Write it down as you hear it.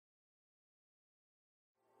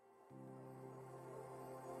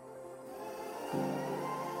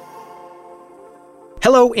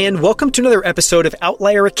Hello, and welcome to another episode of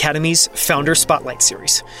Outlier Academy's Founder Spotlight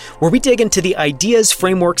Series, where we dig into the ideas,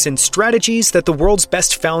 frameworks, and strategies that the world's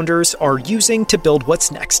best founders are using to build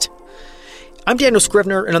what's next. I'm Daniel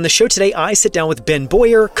Scrivner, and on the show today, I sit down with Ben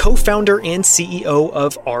Boyer, co-founder and CEO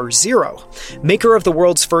of R0, maker of the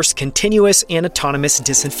world's first continuous and autonomous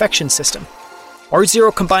disinfection system.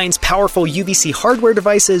 R0 combines powerful UVC hardware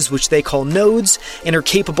devices, which they call nodes, and are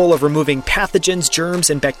capable of removing pathogens, germs,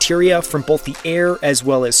 and bacteria from both the air as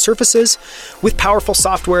well as surfaces, with powerful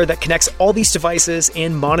software that connects all these devices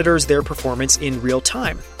and monitors their performance in real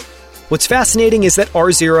time. What's fascinating is that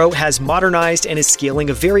R0 has modernized and is scaling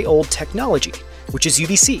a very old technology, which is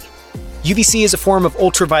UVC. UVC is a form of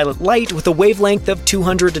ultraviolet light with a wavelength of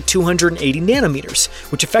 200 to 280 nanometers,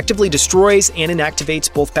 which effectively destroys and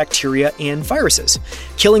inactivates both bacteria and viruses,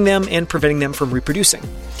 killing them and preventing them from reproducing.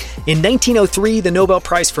 In 1903, the Nobel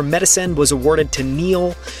Prize for Medicine was awarded to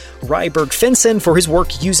Neil Ryberg-Fenson for his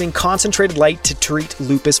work using concentrated light to treat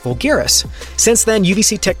lupus vulgaris. Since then,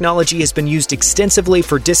 UVC technology has been used extensively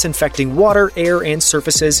for disinfecting water, air, and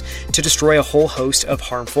surfaces to destroy a whole host of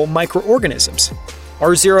harmful microorganisms.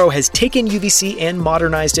 R0 has taken UVC and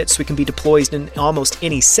modernized it so it can be deployed in almost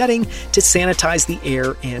any setting to sanitize the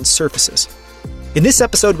air and surfaces. In this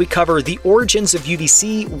episode, we cover the origins of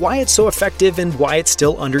UVC, why it's so effective, and why it's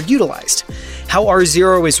still underutilized. How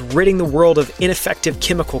R0 is ridding the world of ineffective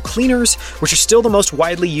chemical cleaners, which are still the most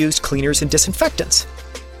widely used cleaners and disinfectants.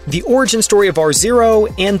 The origin story of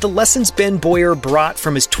R0 and the lessons Ben Boyer brought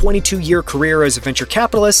from his 22-year career as a venture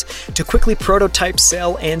capitalist to quickly prototype,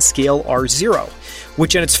 sell, and scale R0,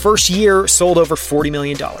 which in its first year sold over $40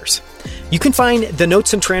 million. You can find the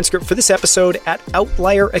notes and transcript for this episode at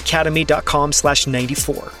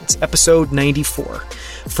outlieracademy.com/94. It's episode 94.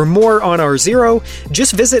 For more on R0,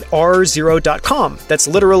 just visit r0.com. That's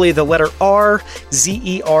literally the letter R,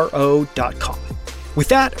 Z-E-R-O.com. With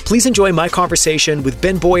that, please enjoy my conversation with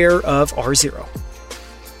Ben Boyer of R0.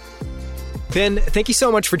 Ben, thank you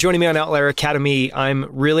so much for joining me on Outlier Academy. I'm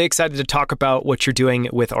really excited to talk about what you're doing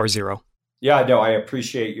with R0. Yeah, no, I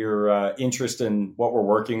appreciate your interest in what we're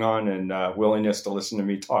working on and willingness to listen to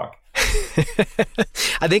me talk.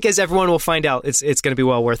 I think as everyone will find out, it's going to be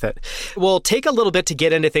well worth it. We'll take a little bit to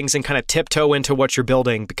get into things and kind of tiptoe into what you're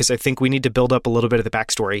building, because I think we need to build up a little bit of the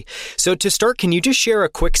backstory. So to start, can you just share a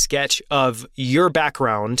quick sketch of your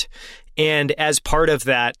background, and as part of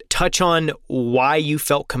that, touch on why you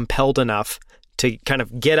felt compelled enough to kind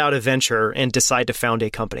of get out of venture and decide to found a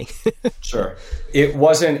company? Sure. It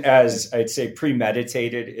wasn't as, I'd say,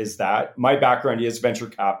 premeditated as that. My background is venture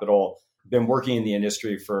capital. Been working in the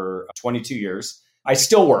industry for 22 years. I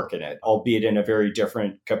still work in it, albeit in a very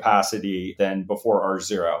different capacity than before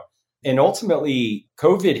R0. And ultimately,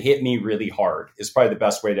 COVID hit me really hard, is probably the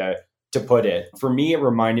best way to put it. For me, it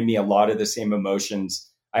reminded me a lot of the same emotions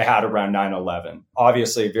I had around 9/11.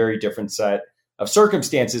 Obviously, a very different set of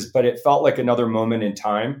circumstances, but it felt like another moment in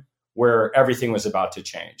time where everything was about to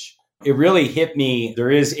change. It really hit me. There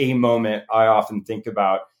is a moment I often think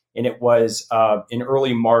about, and it was in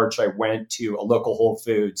early March. I went to a local Whole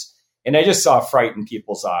Foods, and I just saw fright in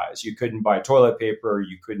people's eyes. You couldn't buy toilet paper.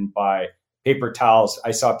 You couldn't buy paper towels. I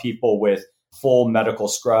saw people with full medical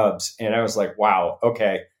scrubs, and I was like, wow,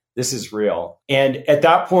 okay, this is real. And at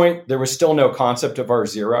that point, there was still no concept of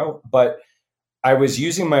R0, but I was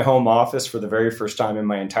using my home office for the very first time in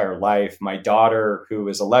my entire life. My daughter, who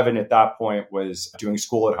was 11 at that point, was doing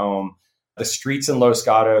school at home. The streets in Los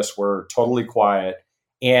Gatos were totally quiet.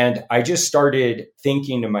 And I just started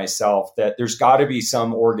thinking to myself that there's got to be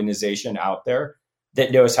some organization out there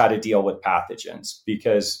that knows how to deal with pathogens,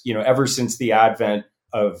 because, ever since the advent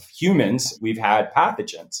of humans, we've had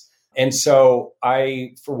pathogens. And so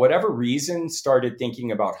I, for whatever reason, started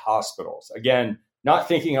thinking about hospitals. Again, not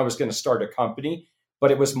thinking I was going to start a company,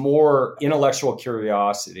 but it was more intellectual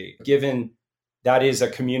curiosity, given that is a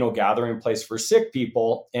communal gathering place for sick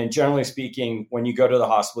people. And generally speaking, when you go to the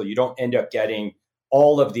hospital, you don't end up getting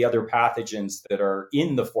all of the other pathogens that are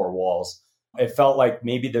in the four walls. It felt like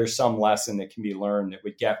maybe there's some lesson that can be learned that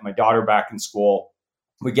would get my daughter back in school,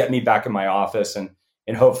 would get me back in my office, and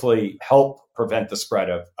hopefully help prevent the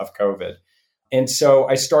spread of COVID. And so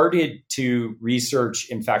I started to research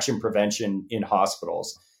infection prevention in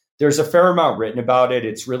hospitals. There's a fair amount written about it.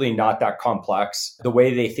 It's really not that complex. The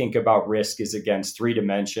way they think about risk is against 3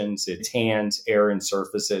 dimensions. It's hands, air, and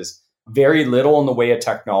surfaces. Very little in the way of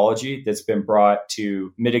technology that's been brought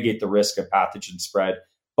to mitigate the risk of pathogen spread.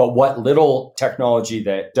 But what little technology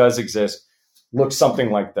that does exist looks something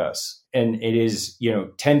like this. And it is,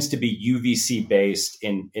 tends to be UVC based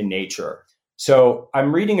in nature. So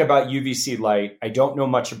I'm reading about UVC light. I don't know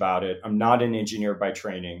much about it. I'm not an engineer by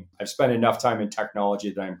training. I've spent enough time in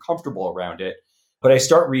technology that I'm comfortable around it. But I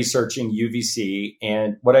start researching UVC,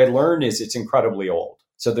 and what I learned is it's incredibly old.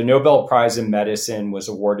 So the Nobel Prize in Medicine was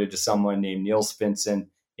awarded to someone named Niels Finsen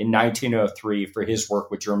in 1903 for his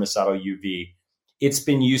work with germicidal UV. It's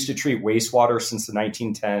been used to treat wastewater since the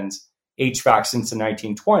 1910s, HVAC since the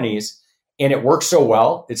 1920s, and it works so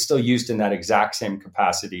well, it's still used in that exact same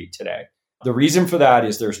capacity today. The reason for that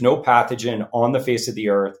is there's no pathogen on the face of the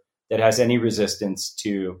earth that has any resistance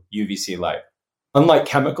to UVC light. Unlike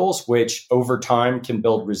chemicals, which over time can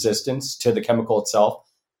build resistance to the chemical itself,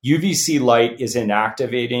 UVC light is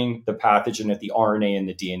inactivating the pathogen at the RNA and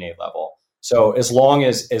the DNA level. So as long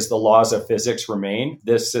as the laws of physics remain,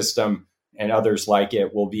 this system and others like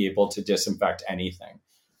it will be able to disinfect anything.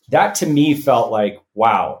 That to me felt like,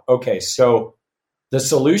 wow, okay, so the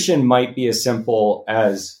solution might be as simple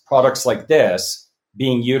as products like this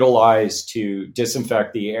being utilized to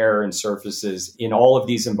disinfect the air and surfaces in all of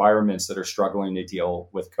these environments that are struggling to deal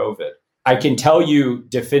with COVID. I can tell you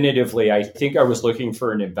definitively, I think I was looking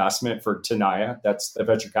for an investment for Tenaya. That's the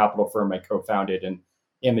venture capital firm I co-founded and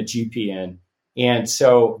am a GP in. And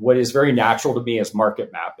so what is very natural to me is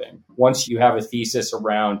market mapping. Once you have a thesis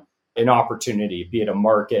around an opportunity, be it a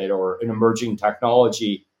market or an emerging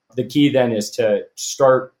technology, the key then is to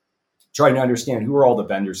start trying to understand who are all the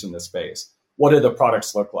vendors in this space. What do the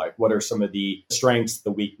products look like? What are some of the strengths,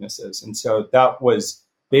 the weaknesses? And so that was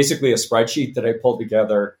basically a spreadsheet that I pulled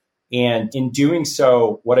together. And in doing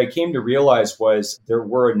so, what I came to realize was there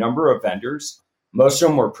were a number of vendors. Most of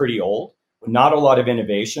them were pretty old, not a lot of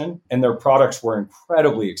innovation, and their products were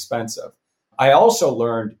incredibly expensive. I also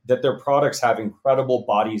learned that their products have incredible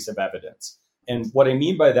bodies of evidence. And what I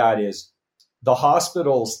mean by that is the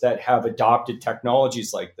hospitals that have adopted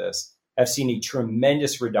technologies like this have seen a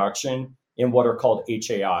tremendous reduction in what are called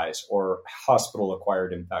HAIs, or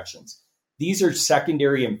hospital-acquired infections. These are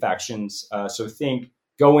secondary infections. So think,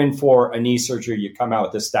 go in for a knee surgery, you come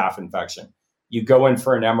out with a staph infection. You go in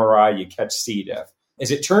for an MRI, you catch C. diff.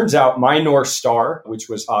 As it turns out, my North Star, which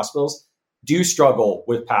was hospitals, do struggle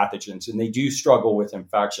with pathogens and they do struggle with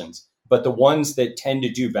infections. But the ones that tend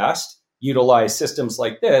to do best utilize systems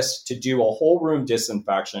like this to do a whole room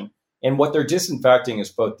disinfection. And what they're disinfecting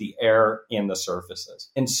is both the air and the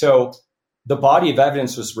surfaces. And so the body of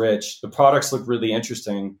evidence was rich. The products looked really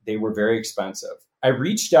interesting. They were very expensive. I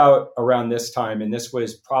reached out around this time, and this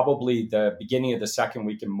was probably the beginning of the second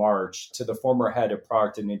week in March, to the former head of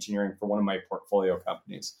product and engineering for one of my portfolio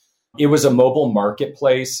companies. It was a mobile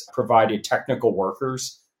marketplace, provided technical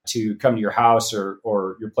workers to come to your house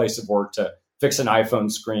or your place of work to fix an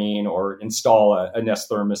iPhone screen or install a Nest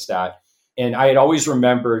thermostat. And I had always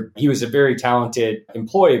remembered he was a very talented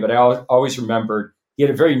employee, but I always remembered he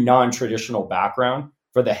had a very non-traditional background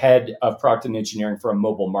for the head of product and engineering for a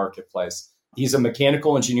mobile marketplace. He's a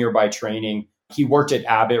mechanical engineer by training. He worked at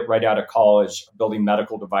Abbott right out of college, building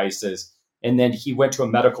medical devices. And then he went to a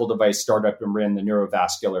medical device startup and ran the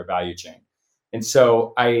neurovascular value chain. And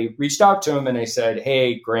so I reached out to him and I said,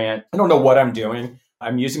 hey, Grant, I don't know what I'm doing.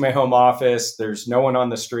 I'm using my home office. There's no one on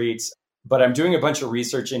the streets, but I'm doing a bunch of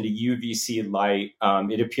research into UVC light.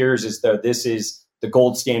 It appears as though this is the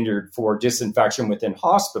gold standard for disinfection within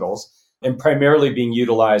hospitals and primarily being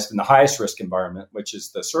utilized in the highest risk environment, which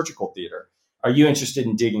is the surgical theater. Are you interested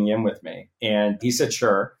in digging in with me? And he said,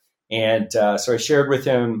 sure. And so I shared with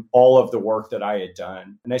him all of the work that I had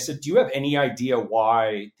done. And I said, do you have any idea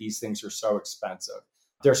why these things are so expensive?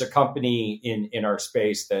 There's a company in our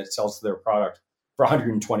space that sells their product for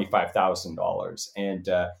 $125,000. And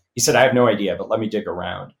he said, I have no idea, but let me dig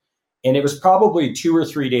around. And it was probably 2 or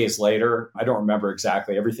 3 days later. I don't remember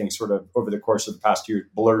exactly. Everything sort of over the course of the past year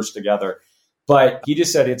blurs together. But he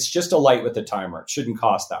just said, it's just a light with a timer. It shouldn't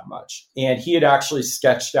cost that much. And he had actually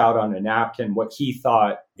sketched out on a napkin what he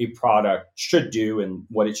thought a product should do and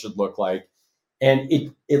what it should look like. And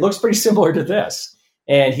it looks pretty similar to this.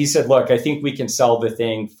 And he said, look, I think we can sell the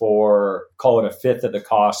thing for, call it a fifth of the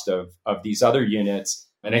cost of these other units.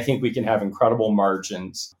 And I think we can have incredible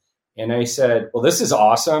margins. And I said, well, this is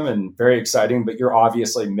awesome and very exciting, but you're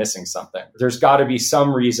obviously missing something. There's got to be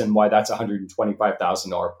some reason why that's a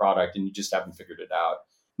 $125,000 product and you just haven't figured it out.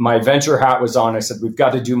 My venture hat was on. I said, we've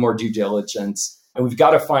got to do more due diligence and we've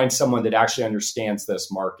got to find someone that actually understands this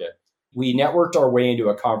market. We networked our way into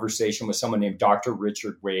a conversation with someone named Dr.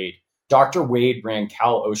 Richard Wade. Dr. Wade ran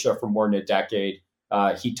Cal OSHA for more than a decade.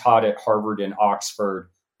 He taught at Harvard and Oxford.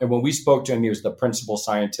 And when we spoke to him, he was the principal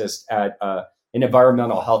scientist at an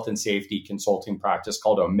environmental health and safety consulting practice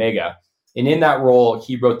called Omega. And in that role,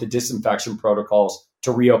 he wrote the disinfection protocols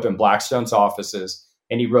to reopen Blackstone's offices.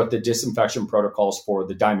 and he wrote the disinfection protocols for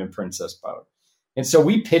the Diamond Princess boat. And so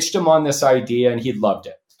we pitched him on this idea and he loved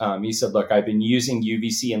it. He said, look, I've been using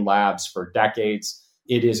UVC in labs for decades.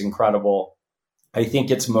 It is incredible. I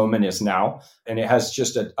think its moment is now. And it has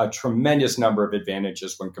just a tremendous number of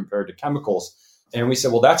advantages when compared to chemicals. And we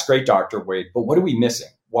said, well, that's great, Dr. Wade, but what are we missing?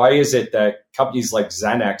 Why is it that companies like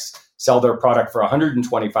Xenex sell their product for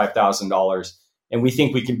 $125,000 and we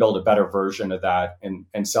think we can build a better version of that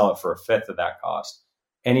and sell it for a fifth of that cost?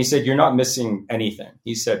 And he said, you're not missing anything.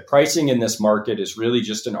 He said, pricing in this market is really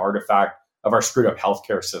just an artifact of our screwed up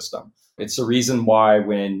healthcare system. It's the reason why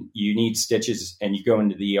when you need stitches and you go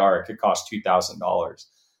into the ER, it could cost $2,000.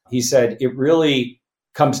 He said, it really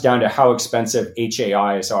comes down to how expensive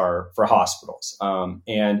HAIs are for hospitals.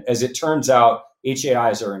 And as it turns out,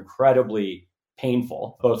 HAIs are incredibly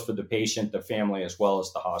painful, both for the patient, the family, as well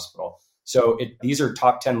as the hospital. So these are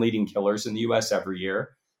top 10 leading killers in the US every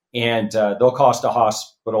year. And they'll cost a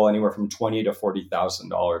hospital anywhere from $20,000 to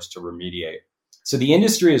 $40,000 to remediate. So the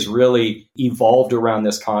industry has really evolved around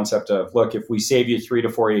this concept of, look, if we save you 3 to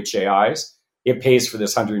 4 HAIs, it pays for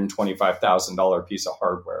this $125,000 piece of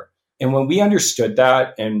hardware. And when we understood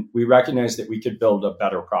that and we recognized that we could build a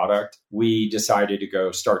better product, we decided to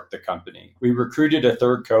go start the company. We recruited a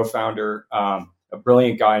third co-founder, a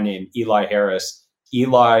brilliant guy named Eli Harris.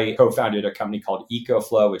 Eli co-founded a company called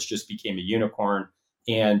EcoFlow, which just became a unicorn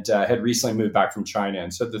and had recently moved back from China.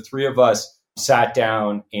 And so the three of us sat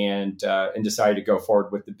down and decided to go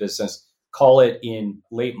forward with the business, call it in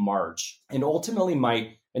late March. And ultimately,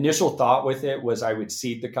 my initial thought with it was I would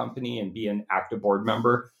seed the company and be an active board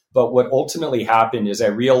member. But what ultimately happened is I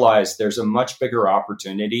realized there's a much bigger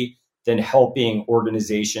opportunity than helping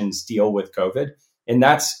organizations deal with COVID. And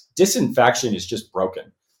that's disinfection is just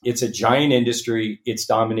broken. It's a giant industry. It's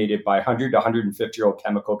dominated by 100 to 150-year-old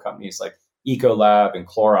chemical companies like Ecolab and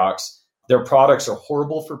Clorox. Their products are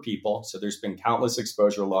horrible for people. So there's been countless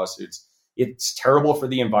exposure lawsuits. It's terrible for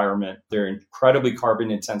the environment. They're incredibly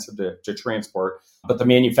carbon intensive to transport, but the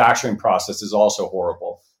manufacturing process is also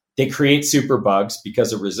horrible. They create superbugs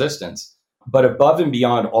because of resistance. But above and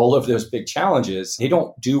beyond all of those big challenges, they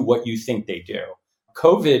don't do what you think they do.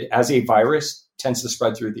 COVID as a virus tends to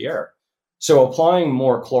spread through the air. So applying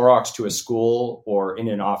more Clorox to a school or in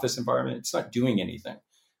an office environment, it's not doing anything.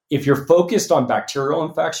 If you're focused on bacterial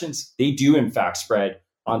infections, they do in fact spread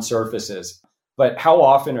on surfaces. But how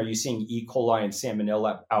often are you seeing E. coli and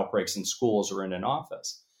salmonella outbreaks in schools or in an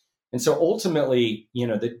office? And so ultimately,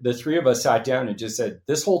 the three of us sat down and just said,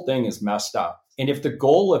 this whole thing is messed up. And if the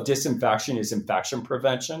goal of disinfection is infection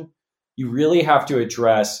prevention, you really have to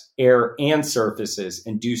address air and surfaces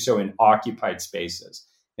and do so in occupied spaces.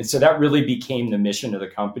 And so that really became the mission of the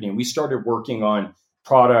company. And we started working on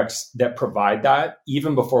products that provide that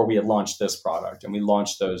even before we had launched this product. And we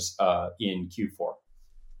launched those in Q4.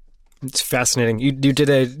 It's fascinating.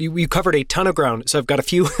 You covered a ton of ground, so I've got a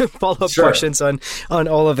few follow-up questions on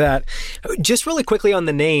all of that. Just really quickly on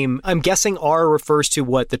the name, I'm guessing R refers to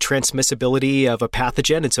what, the transmissibility of a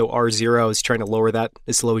pathogen, and so R0 is trying to lower that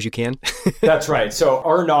as low as you can. That's right. So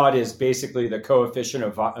R naught is basically the coefficient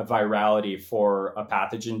of virality for a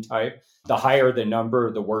pathogen type. The higher the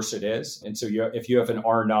number, the worse it is. And so if you have an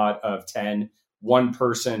R naught of 10, one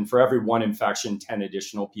person, for every one infection, 10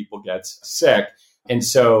 additional people gets sick. And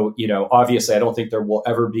so, obviously, I don't think there will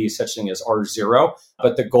ever be such thing as R0,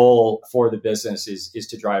 but the goal for the business is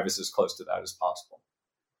to drive us as close to that as possible.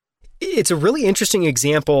 It's a really interesting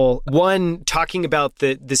example. One, talking about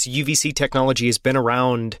this UVC technology has been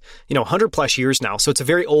around, 100 plus years now. So it's a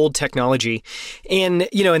very old technology. And,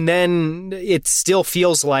 and then it still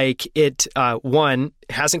feels like it, one,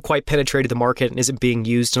 hasn't quite penetrated the market and isn't being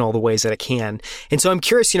used in all the ways that it can. And so I'm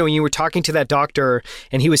curious, when you were talking to that doctor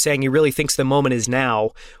and he was saying he really thinks the moment is now,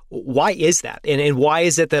 why is that? And why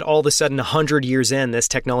is it that all of a sudden 100 years in, this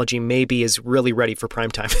technology maybe is really ready for prime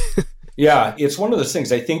time? Yeah, it's one of those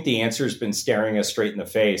things. I think the answer has been staring us straight in the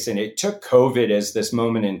face. And it took COVID as this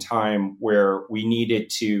moment in time where we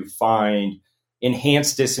needed to find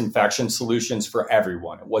enhanced disinfection solutions for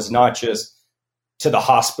everyone. It was not just to the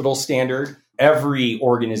hospital standard. Every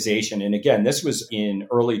organization, and again, this was in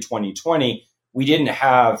early 2020, we didn't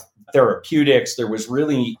have therapeutics. There was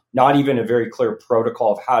really not even a very clear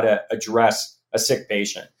protocol of how to address a sick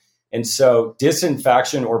patient. And so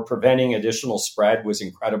disinfection or preventing additional spread was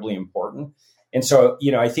incredibly important. And so,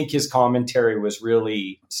 I think his commentary was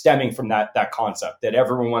really stemming from that concept that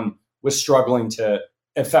everyone was struggling to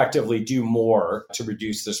effectively do more to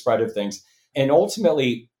reduce the spread of things. And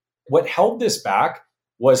ultimately, what held this back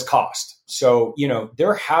was cost. So,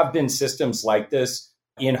 there have been systems like this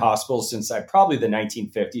in hospitals since probably the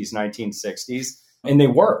 1950s, 1960s. and they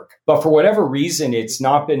work. But for whatever reason, it's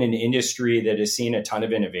not been an industry that has seen a ton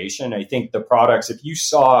of innovation. I think the products, if you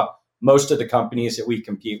saw most of the companies that we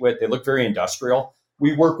compete with, they look very industrial.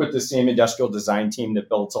 We work with the same industrial design team that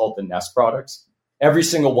builds all the Nest products. Every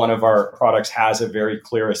single one of our products has a very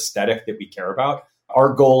clear aesthetic that we care about.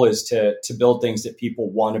 Our goal is to build things that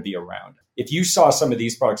people want to be around. If you saw some of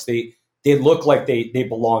these products, they look like they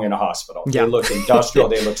belong in a hospital. Yeah. They look industrial,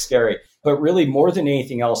 they look scary. But really, more than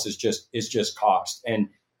anything else is just cost. And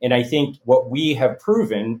I think what we have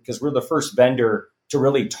proven, because we're the first vendor to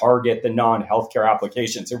really target the non-healthcare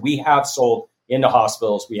applications, and we have sold into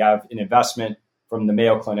hospitals. We have an investment from the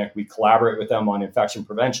Mayo Clinic. We collaborate with them on infection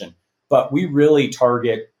prevention. But we really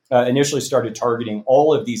initially started targeting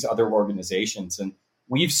all of these other organizations. And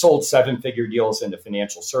we've sold 7-figure deals into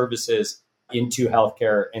financial services, into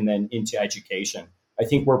healthcare, and then into education. I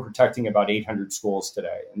think we're protecting about 800 schools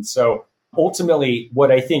today. And so ultimately,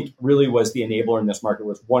 what I think really was the enabler in this market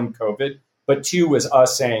was, one, COVID, but two was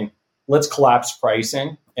us saying, let's collapse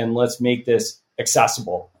pricing and let's make this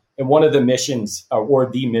accessible. And one of the missions,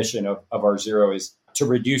 or the mission of R0 is to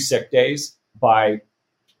reduce sick days by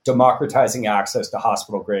democratizing access to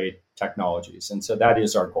hospital-grade technologies. And so that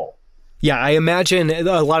is our goal. Yeah, I imagine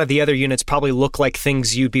a lot of the other units probably look like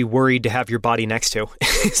things you'd be worried to have your body next to.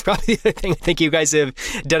 It's probably the thing. I think you guys have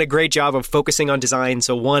done a great job of focusing on design.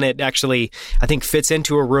 So one, it actually, I think, fits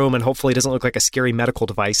into a room and hopefully doesn't look like a scary medical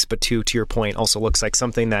device. But two, to your point, also looks like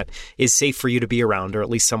something that is safe for you to be around, or at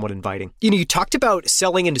least somewhat inviting. You talked about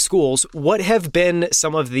selling into schools. What have been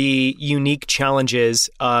some of the unique challenges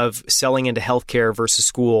of selling into healthcare versus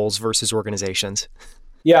schools versus organizations?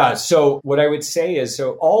 Yeah. So what I would say is,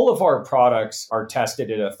 all of our products are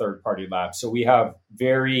tested at a third-party lab. So we have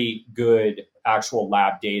very good actual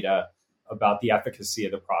lab data about the efficacy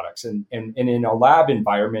of the products. And in a lab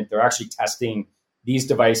environment, they're actually testing these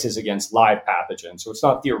devices against live pathogens. So it's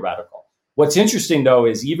not theoretical. What's interesting, though,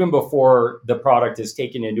 is even before the product is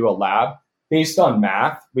taken into a lab, based on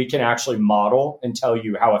math, we can actually model and tell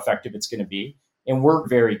you how effective it's going to be. And we're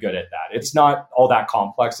very good at that. It's not all that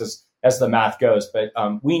complex as the math goes, but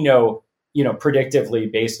we know,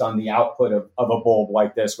 predictively based on the output of a bulb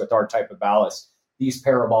like this with our type of ballast, these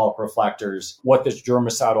parabolic reflectors, what this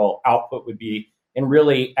germicidal output would be, and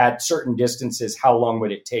really at certain distances, how long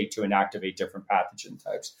would it take to inactivate different pathogen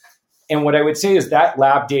types. And what I would say is that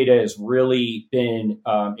lab data has really been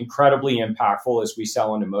incredibly impactful as we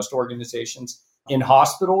sell into most organizations. In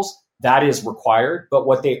hospitals, that is required, but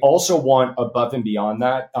what they also want above and beyond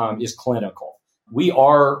that is clinical. We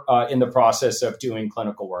are in the process of doing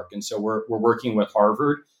clinical work. And so we're working with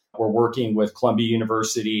Harvard, we're working with Columbia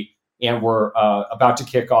University, and we're about to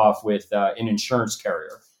kick off with an insurance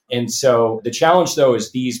carrier. And so the challenge, though,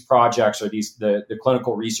 is these projects or the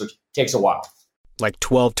clinical research takes a while. Like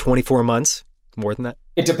 12, 24 months? More than that?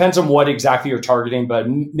 It depends on what exactly you're targeting, but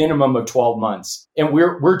minimum of 12 months. And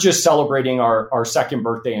we're just celebrating our second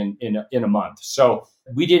birthday in a month. So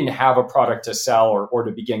we didn't have a product to sell or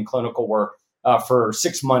to begin clinical work for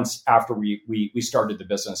 6 months after we started the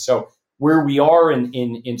business. So where we are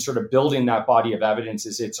in sort of building that body of evidence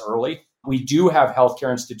is it's early. We do have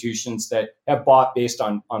healthcare institutions that have bought based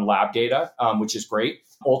on lab data, which is great.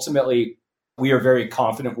 Ultimately, we are very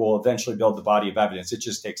confident we'll eventually build the body of evidence. It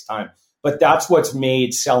just takes time. But that's what's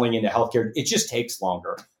made selling into healthcare. It just takes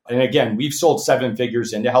longer. And again, we've sold 7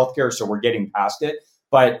 figures into healthcare, so we're getting past it.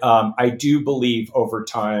 But I do believe over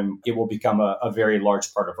time, it will become a very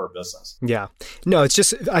large part of our business. Yeah. No, it's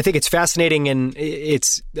just, I think it's fascinating. And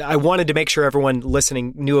I wanted to make sure everyone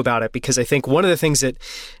listening knew about it, because I think one of the things that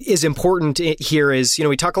is important here is,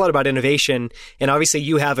 we talk a lot about innovation, and obviously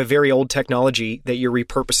you have a very old technology that you're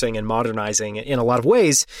repurposing and modernizing in a lot of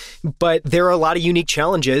ways. But there are a lot of unique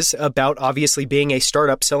challenges about obviously being a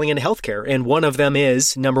startup selling into healthcare. And one of them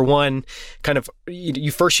is, number one, kind of,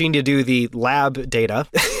 you first need to do the lab data.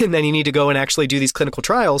 And then you need to go and actually do these clinical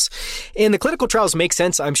trials. And the clinical trials make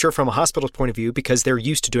sense, I'm sure, from a hospital's point of view, because they're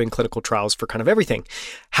used to doing clinical trials for kind of everything.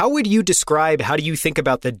 How do you think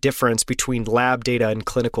about the difference between lab data and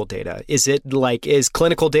clinical data? Is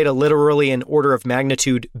clinical data literally an order of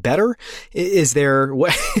magnitude better? Is there,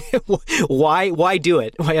 why do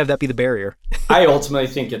it? Why have that be the barrier? I ultimately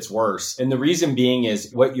think it's worse. And the reason being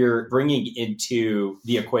is what you're bringing into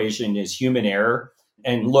the equation is human error.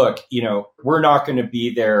 And look, we're not going to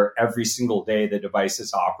be there every single day the device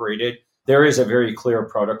is operated. There is a very clear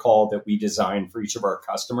protocol that we design for each of our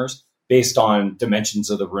customers based on dimensions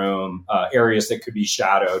of the room, areas that could be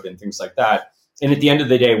shadowed and things like that. And at the end of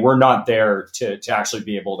the day, we're not there to actually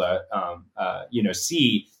be able to,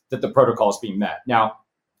 see that the protocol is being met. Now,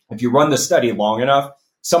 if you run the study long enough,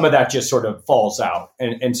 some of that just sort of falls out.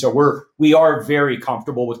 And so we are very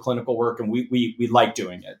comfortable with clinical work, and we like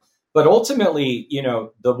doing it. But ultimately,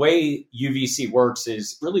 the way UVC works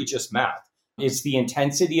is really just math. It's the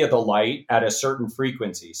intensity of the light at a certain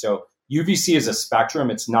frequency. So UVC is a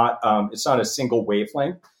spectrum. It's not a single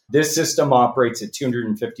wavelength. This system operates at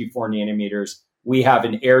 254 nanometers. We have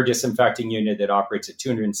an air disinfecting unit that operates at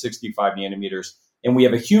 265 nanometers. And we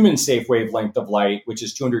have a human safe wavelength of light, which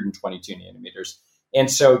is 222 nanometers.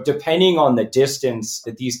 And so depending on the distance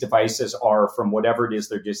that these devices are from whatever it is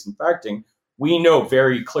they're disinfecting, we know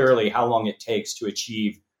very clearly how long it takes to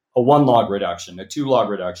achieve a 1 log reduction, a 2 log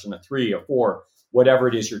reduction, a 3, a 4, whatever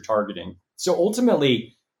it is you're targeting. So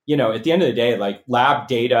ultimately, at the end of the day, like lab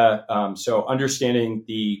data, so understanding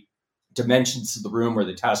the dimensions of the room where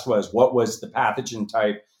the test was, what was the pathogen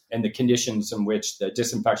type and the conditions in which the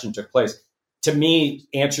disinfection took place, to me,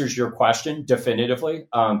 answers your question definitively,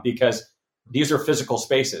 because these are physical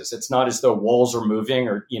spaces. It's not as though walls are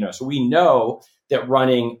moving so we know that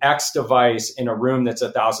running X device in a room that's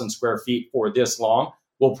 1,000 square feet for this long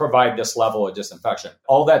will provide this level of disinfection.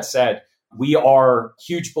 All that said, we are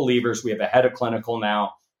huge believers. We have a head of clinical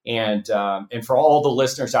now. And for all the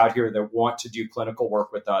listeners out here that want to do clinical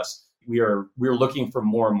work with us, we're looking for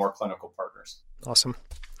more and more clinical partners. Awesome.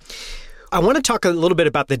 I want to talk a little bit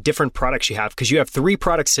about the different products you have, because you have 3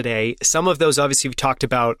 products today. Some of those, obviously, we've talked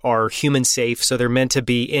about are human safe, so they're meant to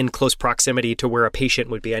be in close proximity to where a patient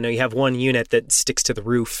would be. I know you have one unit that sticks to the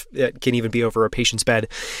roof that can even be over a patient's bed.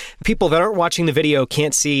 People that aren't watching the video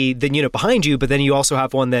can't see the unit behind you, but then you also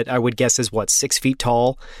have one that I would guess is 6 feet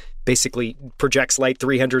tall, basically projects light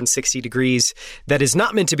 360 degrees, that is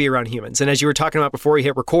not meant to be around humans. And as you were talking about before you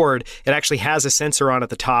hit record, it actually has a sensor on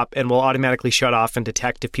at the top and will automatically shut off and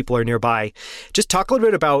detect if people are nearby. Just talk a little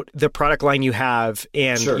bit about the product line you have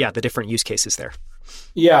and Sure. the different use cases there.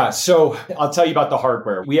 Yeah, so I'll tell you about the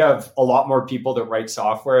hardware. We have a lot more people that write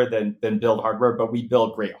software than build hardware, but we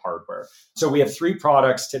build great hardware. So we have 3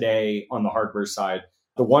 products today on the hardware side.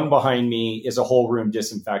 The one behind me is a whole room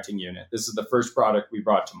disinfecting unit. This is the first product we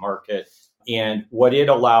brought to market. And what it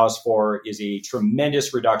allows for is a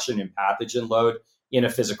tremendous reduction in pathogen load in a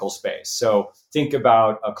physical space. So think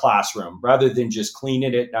about a classroom. Rather than just clean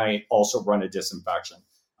it at night, also run a disinfection.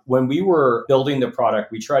 When we were building the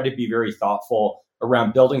product, we tried to be very thoughtful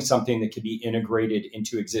around building something that could be integrated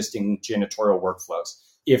into existing janitorial workflows.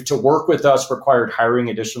 If to work with us required hiring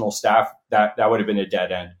additional staff, that would have been a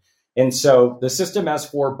dead end. And so the system has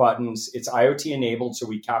 4 buttons. It's IoT enabled, so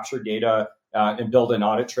we capture data and build an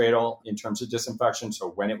audit trail in terms of disinfection.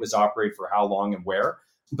 So when it was operated, for how long and where.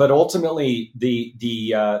 But ultimately, the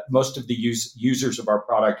most of the users of our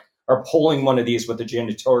product are pulling one of these with a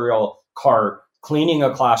janitorial cart, cleaning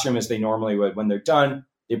a classroom as they normally would. When they're done,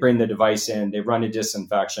 they bring the device in, they run a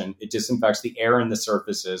disinfection. It disinfects the air and the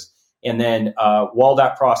surfaces. And then while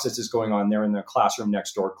that process is going on, they're in the classroom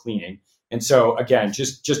next door cleaning. And so, again,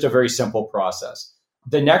 just a very simple process.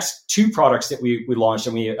 The next 2 products that we launched,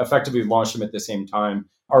 and we effectively launched them at the same time,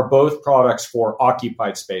 are both products for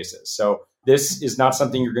occupied spaces. So this is not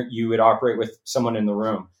something you would operate with someone in the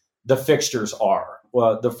room. The fixtures are.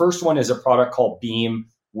 Well, the first one is a product called Beam,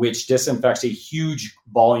 which disinfects a huge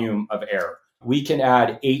volume of air. We can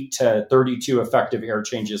add 8 to 32 effective air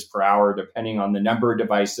changes per hour, depending on the number of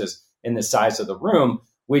devices and the size of the room,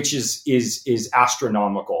 which is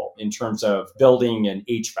astronomical in terms of building and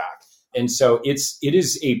HVAC. And so it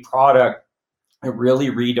is a product that really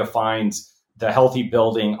redefines the healthy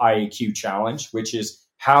building IAQ challenge, which is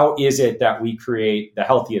how is it that we create the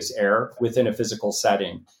healthiest air within a physical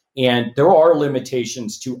setting? And there are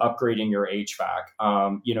limitations to upgrading your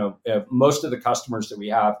HVAC. Most of the customers that we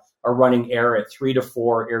have are running air at 3 to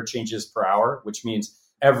 4 air changes per hour, which means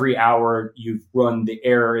every hour you've run the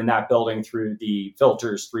air in that building through the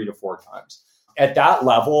filters 3 to 4 times. At that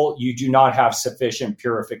level, you do not have sufficient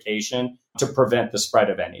purification to prevent the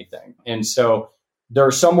spread of anything. And so there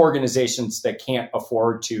are some organizations that can't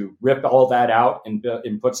afford to rip all that out and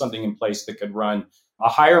put something in place that could run a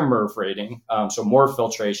higher MERV rating, so more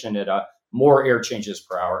filtration at more air changes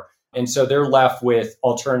per hour. And so they're left with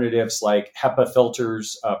alternatives like HEPA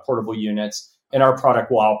filters, portable units, and our product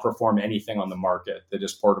will outperform anything on the market that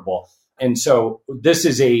is portable. And so this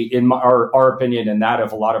is in our opinion, and that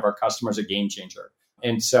of a lot of our customers, a game changer.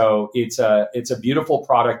 And so it's a beautiful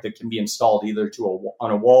product that can be installed either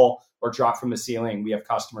on a wall or drop from the ceiling. We have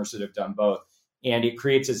customers that have done both. And it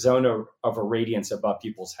creates a zone of irradiance above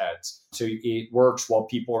people's heads. So it works while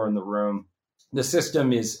people are in the room. The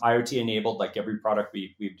system is IoT enabled, like every product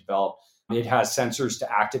we've developed. It has sensors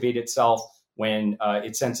to activate itself when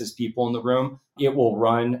it senses people in the room. It will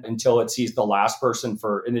run until it sees the last person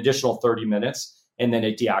for an additional 30 minutes. and then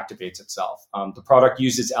it deactivates itself. The product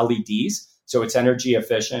uses LEDs, so it's energy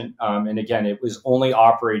efficient. And again, it was only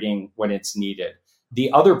operating when it's needed.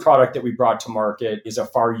 The other product that we brought to market is a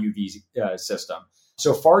far UV system.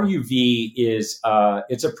 So far UV is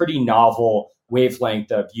it's a pretty novel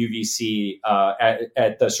wavelength of UVC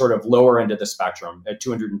at the sort of lower end of the spectrum at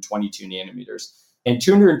 222 nanometers. And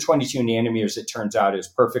 222 nanometers, it turns out, is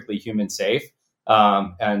perfectly human safe.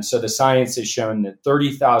 And so the science has shown that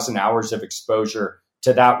 30,000 hours of exposure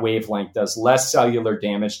to that wavelength does less cellular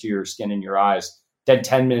damage to your skin and your eyes than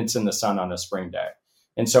 10 minutes in the sun on a spring day.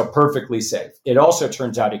 And so perfectly safe. It also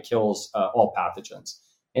turns out it kills all pathogens.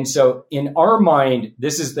 And so in our mind,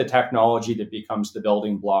 this is the technology that becomes the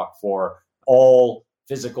building block for all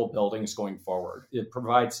physical buildings going forward. It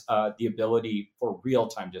provides the ability for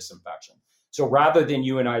real-time disinfection. So rather than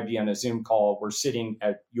you and I be on a Zoom call, we're sitting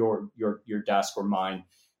at your desk or mine,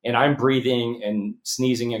 and I'm breathing and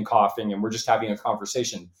sneezing and coughing, and we're just having a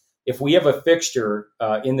conversation. If we have a fixture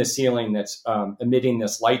in the ceiling that's emitting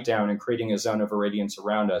this light down and creating a zone of irradiance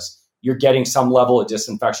around us, you're getting some level of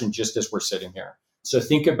disinfection just as we're sitting here. So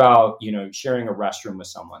think about, sharing a restroom with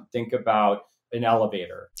someone. Think about an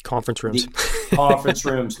elevator. Conference rooms. Conference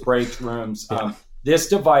rooms, break rooms. Yeah. This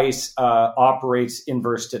device operates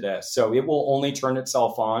inverse to this. So it will only turn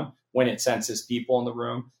itself on when it senses people in the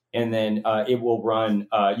room. And then it will run,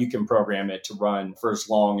 you can program it to run for as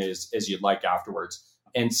long as you'd like afterwards.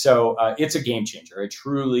 And so it's a game changer. It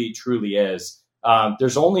truly, truly is.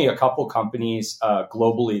 There's only a couple companies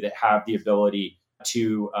globally that have the ability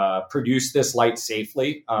to produce this light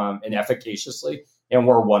safely and efficaciously. And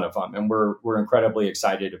we're one of them. And we're incredibly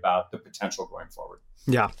excited about the potential going forward.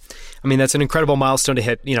 Yeah. I mean, that's an incredible milestone to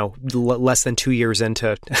hit, less than 2 years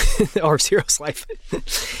into R0's life.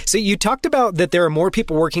 So you talked about that there are more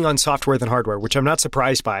people working on software than hardware, which I'm not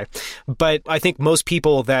surprised by. But I think most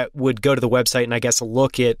people that would go to the website and I guess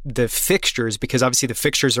look at the fixtures, because obviously the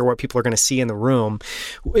fixtures are what people are going to see in the room,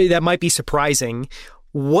 that might be surprising.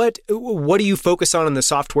 What do you focus on the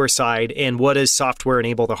software side, and what does software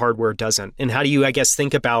enable the hardware doesn't? And how do you, I guess,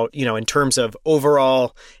 think about, in terms of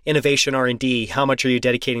overall innovation R&D, how much are you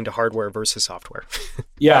dedicating to hardware versus software?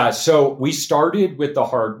 Yeah, so we started with the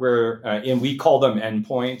hardware, and we call them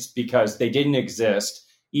endpoints because they didn't exist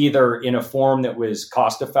either in a form that was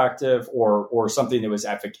cost effective or something that was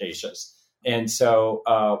efficacious. And so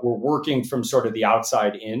we're working from sort of the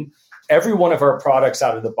outside in. Every one of our products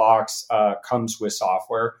out of the box comes with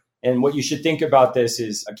software. And what you should think about this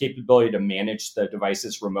is a capability to manage the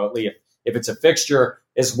devices remotely if it's a fixture,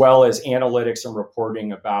 as well as analytics and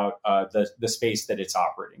reporting about the space that it's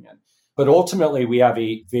operating in. But ultimately, we have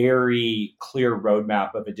a very clear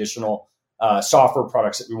roadmap of additional software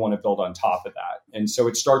products that we want to build on top of that. And so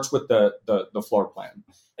it starts with the floor plan.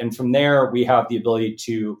 And from there, we have the ability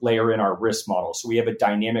to layer in our risk model. So we have a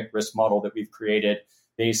dynamic risk model that we've created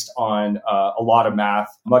based on a lot of math,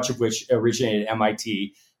 much of which originated at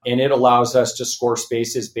MIT. And it allows us to score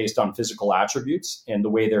spaces based on physical attributes and the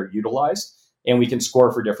way they're utilized. And we can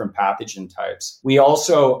score for different pathogen types. We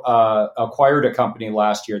also acquired a company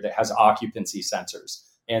last year that has occupancy sensors.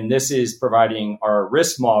 And this is providing our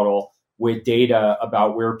risk model with data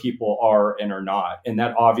about where people are and are not. And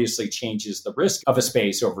that obviously changes the risk of a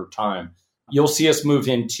space over time. You'll see us move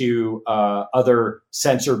into other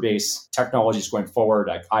sensor-based technologies going forward,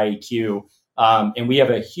 like IAQ. And we have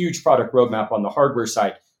a huge product roadmap on the hardware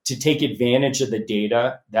side to take advantage of the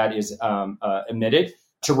data that is emitted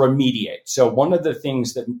to remediate. So one of the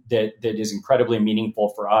things that is incredibly meaningful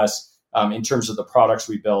for us in terms of the products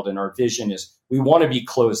we build and our vision is we want to be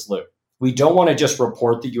closed loop. We don't want to just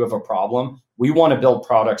report that you have a problem. We want to build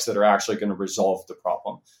products that are actually going to resolve the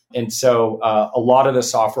problem. And so a lot of the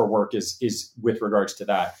software work is with regards to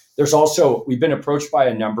that. There's also, we've been approached by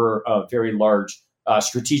a number of very large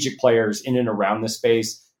strategic players in and around the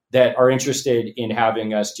space that are interested in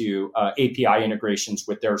having us do API integrations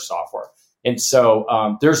with their software. And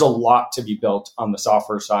so there's a lot to be built on the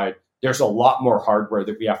software side. There's a lot more hardware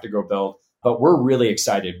that we have to go build, but we're really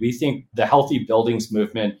excited. We think the healthy buildings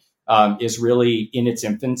movement is really in its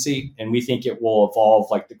infancy, and we think it will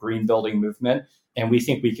evolve like the green building movement. And we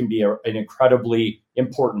think we can be an incredibly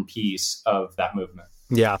important piece of that movement.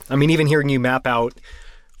 Yeah. I mean, even hearing you map out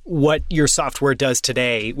what your software does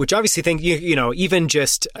today, which obviously even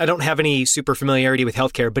just, I don't have any super familiarity with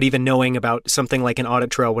healthcare, but even knowing about something like an audit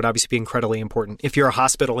trail would obviously be incredibly important. If you're a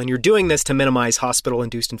hospital and you're doing this to minimize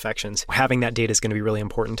hospital-induced infections, having that data is going to be really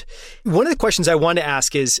important. One of the questions I wanted to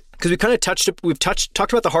ask is, Because we've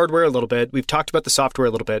talked about the hardware a little bit. We've talked about the software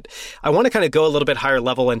a little bit. I want to kind of go a little bit higher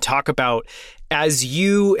level and talk about, as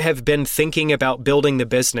you have been thinking about building the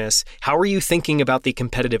business, how are you thinking about the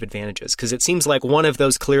competitive advantages? Because it seems like one of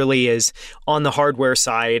those clearly is on the hardware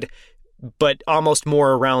side, but almost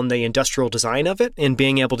more around the industrial design of it and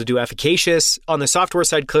being able to do efficacious. On the software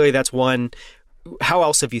side, clearly that's one. How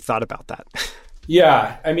else have you thought about that?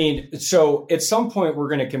 Yeah, I mean, so at some point we're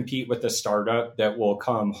going to compete with a startup that will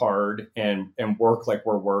come hard and work like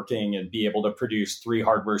we're working and be able to produce 3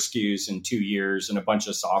 hardware SKUs in 2 years and a bunch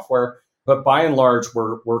of software. But by and large,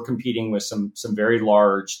 we're competing with some very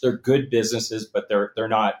large. They're good businesses, but they're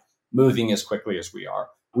not moving as quickly as we are.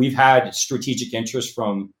 We've had strategic interest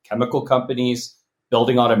from chemical companies,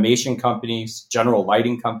 building automation companies, general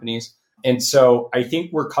lighting companies. And so I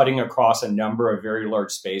think we're cutting across a number of very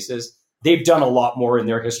large spaces. They've done a lot more in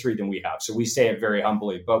their history than we have. So we say it very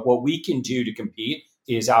humbly. But what we can do to compete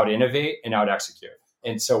is out innovate and out execute.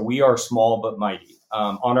 And so we are small but mighty.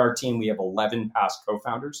 On our team, we have 11 past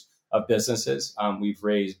co-founders of businesses.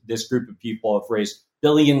 This group of people have raised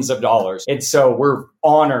billions of dollars. And so we're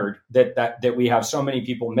honored that we have so many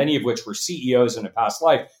people, many of which were CEOs in a past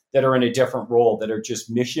life, that are in a different role, that are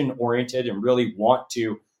just mission oriented and really want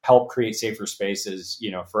to help create safer spaces,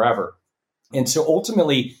 forever. And so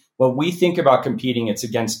ultimately, when we think about competing, it's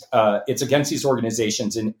against these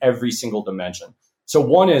organizations in every single dimension. So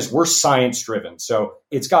one is we're science driven. So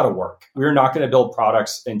it's got to work. We're not going to build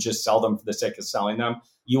products and just sell them for the sake of selling them.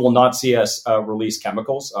 You will not see us release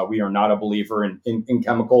chemicals. We are not a believer in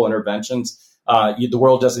chemical interventions. The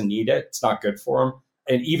world doesn't need it. It's not good for them.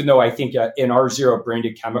 And even though I think in our zero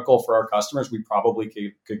branded chemical for our customers, we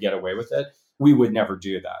probably could get away with it, we would never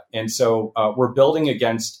do that. And so we're building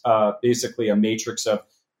against basically a matrix of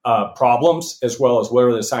problems, as well as what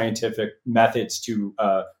are the scientific methods to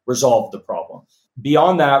resolve the problem.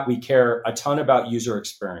 Beyond that, we care a ton about user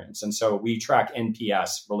experience. And so we track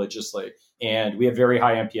NPS religiously, and we have very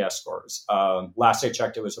high NPS scores. Last I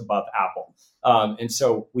checked, it was above Apple. And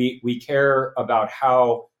so we care about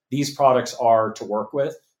how these products are to work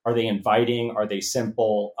with. Are they inviting? Are they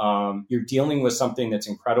simple? You're dealing with something that's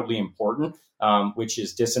incredibly important, which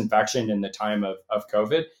is disinfection in the time of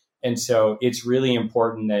COVID. And so it's really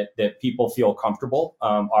important that people feel comfortable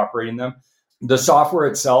operating them. The software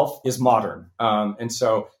itself is modern. And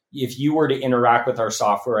so if you were to interact with our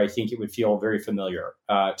software, I think it would feel very familiar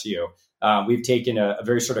to you. We've taken a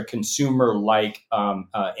very sort of consumer-like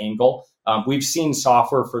angle. We've seen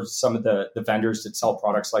software for some of the vendors that sell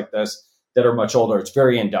products like this that are much older. It's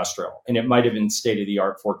very industrial, and it might have been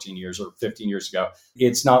state-of-the-art 14 years or 15 years ago.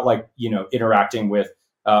 It's not like, interacting with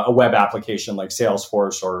a web application like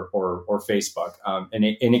Salesforce or Facebook, and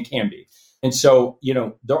it can be. And so,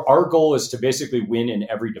 our goal is to basically win in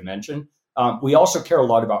every dimension. We also care a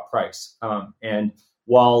lot about price. And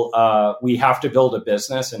while we have to build a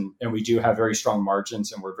business and we do have very strong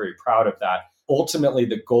margins and we're very proud of that, ultimately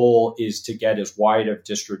the goal is to get as wide of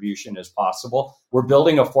distribution as possible. We're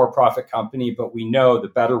building a for-profit company, but we know the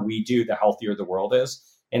better we do, the healthier the world is.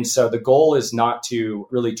 And so the goal is not to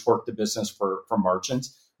really torque the business for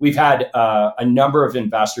margins. We've had a number of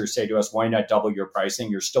investors say to us, why not double your pricing?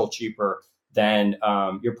 You're still cheaper than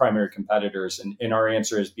your primary competitors. And our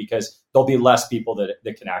answer is because there'll be less people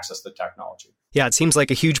that can access the technology. Yeah, it seems like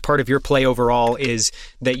a huge part of your play overall is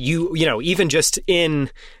that you even just in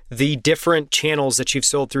the different channels that you've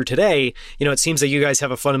sold through today, it seems that you guys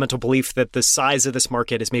have a fundamental belief that the size of this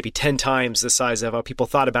market is maybe 10 times the size of how people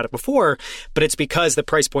thought about it before, but it's because the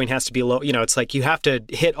price point has to be low. It's like you have to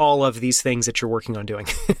hit all of these things that you're working on doing.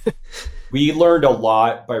 We learned a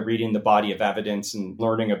lot by reading the body of evidence and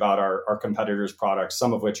learning about our competitors' products,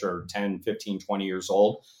 some of which are 10, 15, 20 years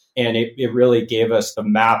old. And it really gave us the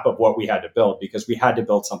map of what we had to build, because we had to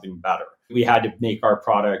build something better. We had to make our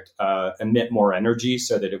product emit more energy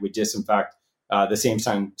so that it would disinfect the same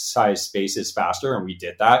size spaces faster. And we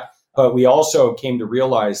did that. But we also came to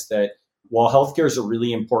realize that while healthcare is a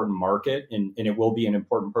really important market and it will be an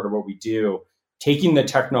important part of what we do, taking the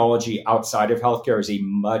technology outside of healthcare is a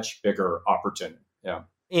much bigger opportunity. Yeah.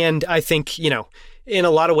 And I think, in a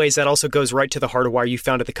lot of ways, that also goes right to the heart of why you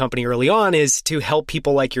founded the company early on, is to help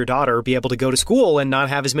people like your daughter be able to go to school and not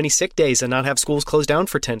have as many sick days and not have schools closed down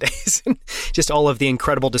for 10 days. Just all of the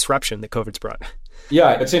incredible disruption that COVID's brought.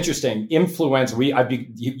 Yeah, it's interesting. Influenza,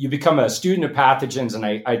 you become a student of pathogens, and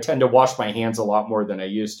I tend to wash my hands a lot more than I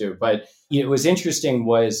used to. But it was interesting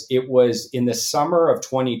it was in the summer of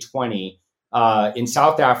 2020, in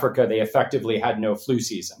South Africa, they effectively had no flu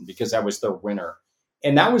season because that was their winter.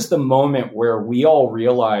 And that was the moment where we all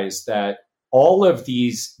realized that all of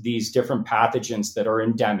these different pathogens that are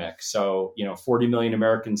endemic. So, 40 million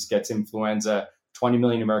Americans gets influenza, 20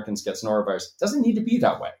 million Americans gets norovirus. It doesn't need to be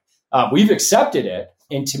that way. We've accepted it.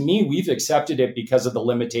 And to me, we've accepted it because of the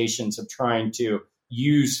limitations of trying to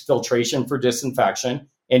use filtration for disinfection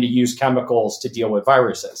and to use chemicals to deal with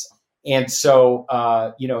viruses. And so,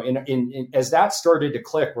 as that started to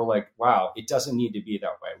click, we're like, wow, it doesn't need to be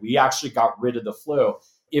that way. We actually got rid of the flu.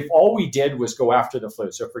 If all we did was go after the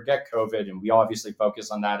flu, so forget COVID, and we obviously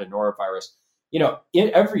focus on that and norovirus,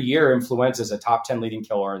 every year, influenza is a top 10 leading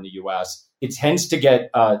killer in the US. It tends to get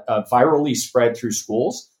virally spread through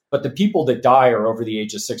schools, but the people that die are over the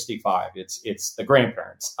age of 65. It's the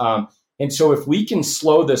grandparents. And so if we can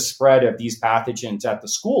slow the spread of these pathogens at the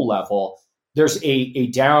school level, there's a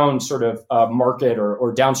down sort of market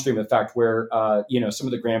or downstream effect where, some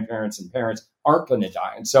of the grandparents and parents aren't going to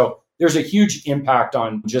die. And so there's a huge impact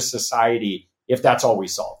on just society if that's all we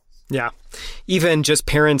solve. Yeah. Even just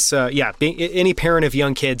parents, any parent of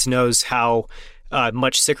young kids knows how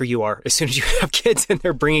much sicker you are as soon as you have kids and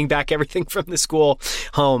they're bringing back everything from the school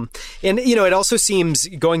home. And, it also seems,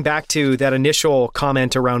 going back to that initial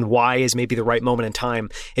comment around why is maybe the right moment in time,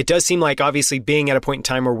 it does seem like obviously being at a point in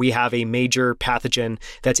time where we have a major pathogen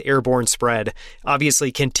that's airborne spread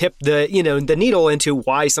obviously can tip the needle into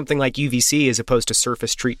why something like UVC as opposed to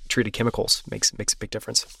surface treated chemicals makes a big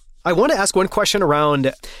difference. I want to ask one question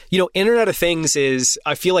around, Internet of Things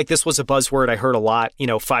I feel like this was a buzzword I heard a lot,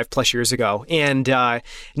 5+ years ago. And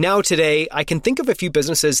now today, I can think of a few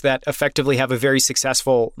businesses that effectively have a very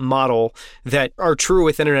successful model that are true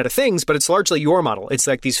with Internet of Things, but it's largely your model. It's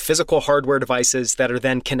like these physical hardware devices that are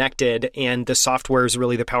then connected, and the software is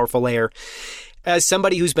really the powerful layer. As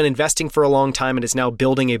somebody who's been investing for a long time and is now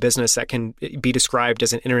building a business that can be described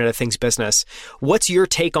as an Internet of Things business, what's your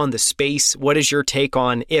take on the space? What is your take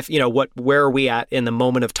on where are we at in the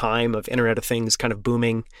moment of time of Internet of Things kind of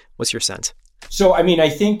booming? What's your sense? So, I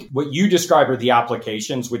think what you describe are the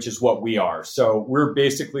applications, which is what we are. So we're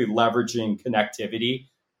basically leveraging connectivity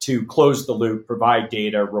to close the loop, provide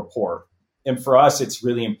data, report. And for us, it's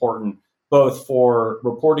really important both for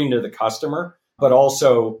reporting to the customer, but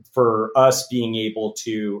also for us being able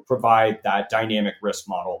to provide that dynamic risk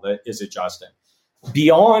model that is adjusting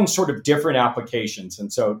beyond sort of different applications.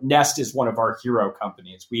 And so Nest is one of our hero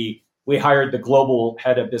companies. We hired the global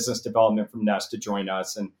head of business development from Nest to join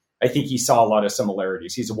us. And I think he saw a lot of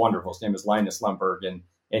similarities. He's wonderful. His name is Linus Lundberg,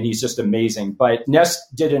 and he's just amazing. But Nest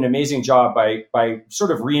did an amazing job by sort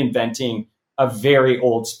of reinventing a very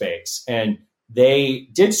old space. And they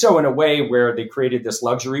did so in a way where they created this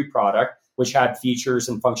luxury product, which had features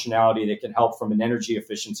and functionality that can help from an energy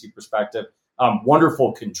efficiency perspective.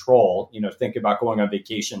 Wonderful control, think about going on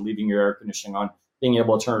vacation, leaving your air conditioning on, being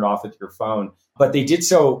able to turn it off with your phone. But they did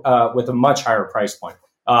so with a much higher price point.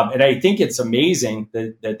 And I think it's amazing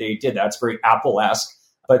that they did that. It's very Apple-esque.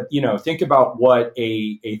 But, think about what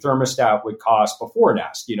a thermostat would cost before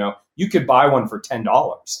Nest. You could buy one for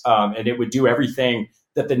 $10 and it would do everything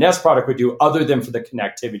that the Nest product would do other than for the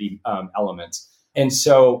connectivity elements. And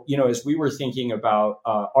so, as we were thinking about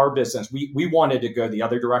our business, we wanted to go the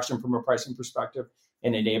other direction from a pricing perspective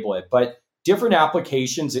and enable it. But different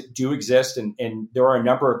applications that do exist, and there are a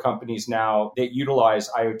number of companies now that utilize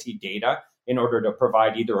IoT data in order to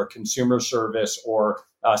provide either a consumer service or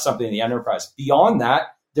something in the enterprise. Beyond that,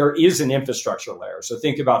 there is an infrastructure layer. So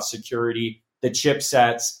think about security, the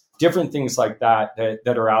chipsets, different things like that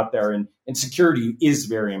are out there. And security is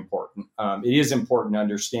very important. It is important to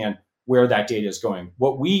understand where that data is going.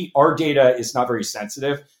 Our data is not very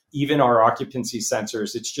sensitive. Even our occupancy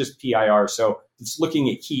sensors, it's just PIR. So it's looking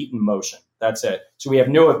at heat and motion. That's it. So we have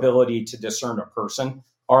no ability to discern a person.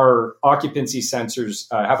 Our occupancy sensors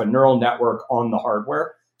have a neural network on the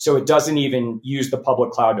hardware. So it doesn't even use the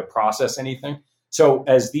public cloud to process anything. So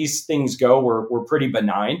as these things go, we're pretty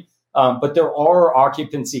benign. But there are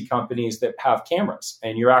occupancy companies that have cameras,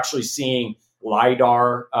 and you're actually seeing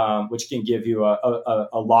LiDAR, which can give you a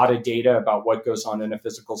lot of data about what goes on in a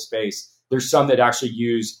physical space. There's some that actually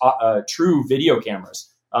use true video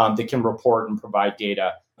cameras that can report and provide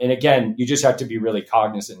data. And again, you just have to be really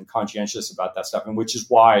cognizant and conscientious about that stuff, and which is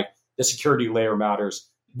why the security layer matters.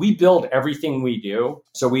 We build everything we do.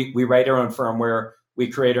 So we write our own firmware, we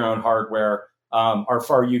create our own hardware. Our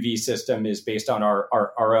far UV system is based on our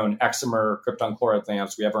own Excimer krypton chloride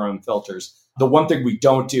lamps. We have our own filters. The one thing we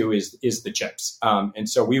don't do is the chips. And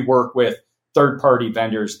so we work with third-party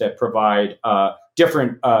vendors that provide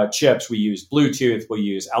different chips. We use Bluetooth, we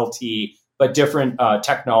use LTE, but different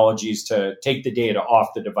technologies to take the data off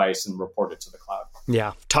the device and report it to the cloud.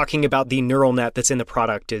 Yeah. Talking about the neural net that's in the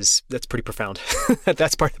product that's pretty profound.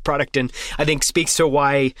 That's part of the product. And I think speaks to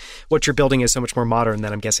why what you're building is so much more modern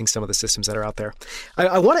than I'm guessing some of the systems that are out there.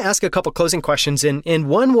 I want to ask a couple closing questions. And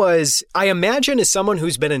one was, I imagine as someone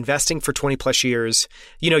who's been investing for 20 plus years,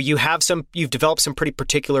 you've developed some pretty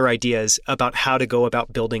particular ideas about how to go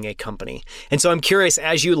about building a company. And so I'm curious,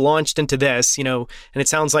 as you launched into this, and it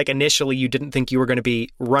sounds like initially you didn't think you were going to be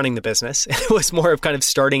running the business. It was more of kind of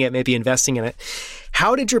starting it, maybe investing in it.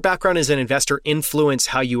 How did your background as an investor influence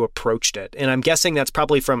how you approached it? And I'm guessing that's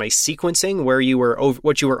probably from a sequencing where you were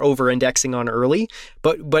what you were over-indexing on early.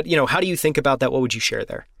 But how do you think about that? What would you share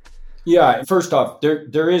there? Yeah, first off,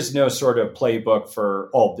 there is no sort of playbook for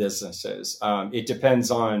all businesses. It depends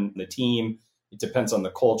on the team. It depends on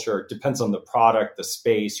the culture. It depends on the product, the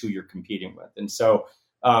space, who you're competing with. And so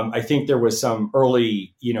I think there was some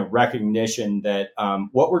early, recognition that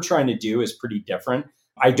what we're trying to do is pretty different.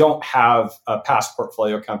 I don't have a past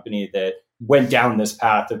portfolio company that went down this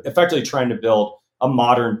path of effectively trying to build a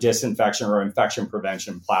modern disinfection or infection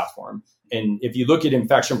prevention platform. And if you look at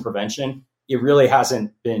infection prevention, it really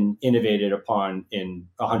hasn't been innovated upon in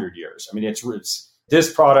 100 years. I mean,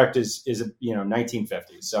 this product is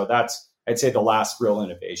 1950s. So that's, I'd say, the last real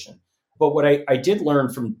innovation. But what I did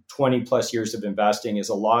learn from 20 plus years of investing is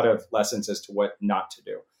a lot of lessons as to what not to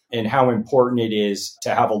do and how important it is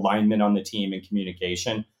to have alignment on the team and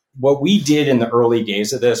communication. What we did in the early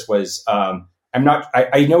days of this was, I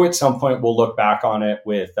know at some point we'll look back on it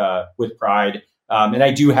with pride. And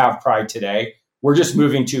I do have pride today. We're just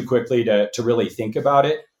moving too quickly to really think about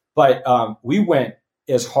it. But we went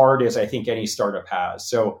as hard as I think any startup has.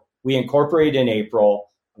 So we incorporated in April.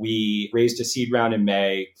 We raised a seed round in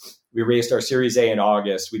May. We raised our Series A in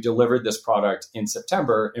August. We delivered this product in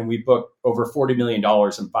September, and we booked over $40 million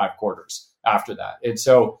in 5 quarters after that. And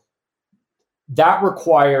so that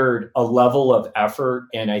required a level of effort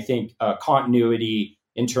and I think continuity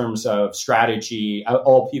in terms of strategy,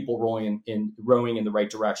 all people rowing in the right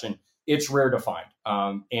direction. It's rare to find.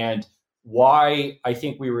 And why I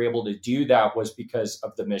think we were able to do that was because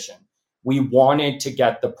of the mission. We wanted to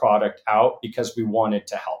get the product out because we wanted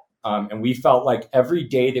to help. And we felt like every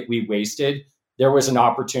day that we wasted, there was an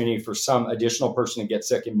opportunity for some additional person to get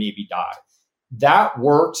sick and maybe die. That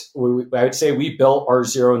worked. I would say we built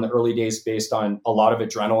R0 in the early days based on a lot of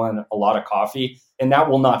adrenaline, a lot of coffee, and that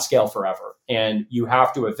will not scale forever. And you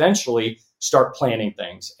have to eventually start planning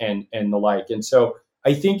things and the like. And so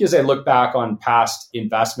I think as I look back on past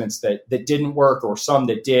investments that didn't work or some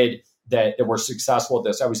that did, that were successful at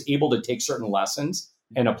this, I was able to take certain lessons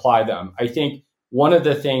and apply them. I think one of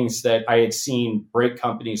the things that I had seen break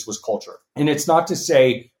companies was culture. And it's not to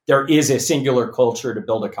say there is a singular culture to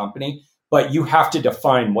build a company, but you have to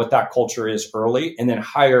define what that culture is early and then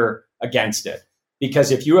hire against it.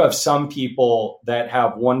 Because if you have some people that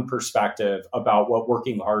have one perspective about what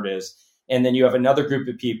working hard is, and then you have another group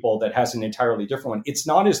of people that has an entirely different one, it's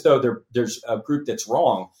not as though there's a group that's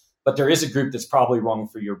wrong, but there is a group that's probably wrong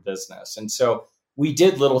for your business. And so we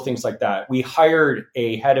did little things like that. We hired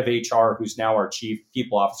a head of HR who's now our chief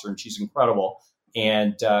people officer, and she's incredible.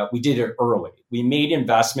 And we did it early. We made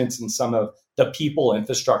investments in some of the people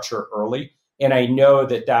infrastructure early. And I know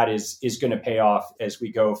that is going to pay off as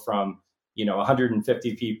we go from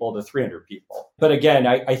 150 people to 300 people. But again,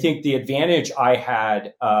 I think the advantage I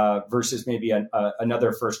had versus maybe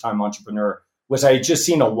another first-time entrepreneur was I had just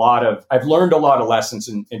seen I've learned a lot of lessons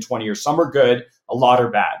in 20 years. Some are good, a lot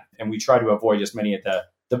are bad. And we try to avoid as many of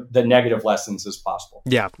the negative lessons as possible.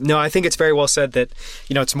 Yeah. No, I think it's very well said that,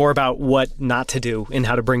 it's more about what not to do and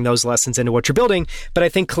how to bring those lessons into what you're building. But I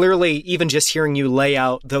think clearly, even just hearing you lay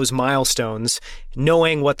out those milestones,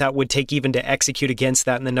 knowing what that would take even to execute against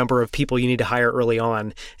that and the number of people you need to hire early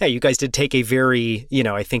on. Yeah, you guys did take a very,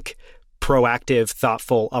 I think, proactive,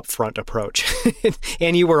 thoughtful, upfront approach.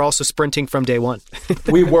 And you were also sprinting from day one.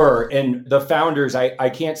 We were. And the founders, I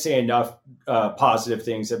can't say enough positive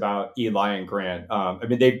things about Eli and Grant.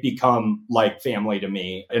 They've become like family to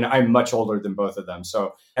me, and I'm much older than both of them.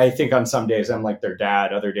 So I think on some days I'm like their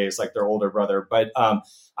dad, other days like their older brother. But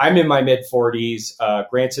I'm in my mid 40s,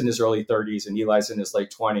 Grant's in his early 30s, and Eli's in his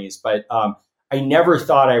late 20s. But I never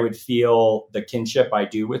thought I would feel the kinship I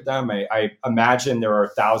do with them. I imagine there are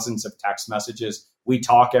thousands of text messages. We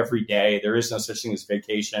talk every day. There is no such thing as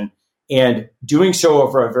vacation. And doing so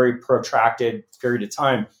over a very protracted period of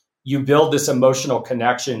time, you build this emotional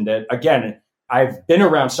connection that, again, I've been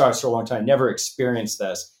around startups for a long time, never experienced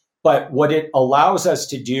this. But what it allows us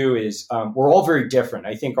to do is we're all very different.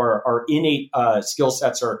 I think our innate skill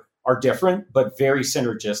sets are different, but very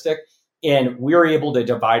synergistic. And we're able to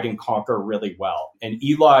divide and conquer really well. And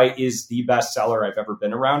Eli is the best seller I've ever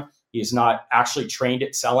been around. He's not actually trained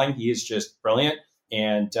at selling. He is just brilliant.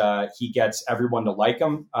 And he gets everyone to like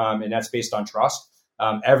him. And that's based on trust.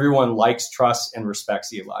 Everyone likes, trusts, and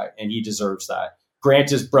respects Eli, and he deserves that.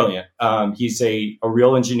 Grant is brilliant. He's a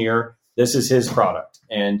real engineer. This is his product,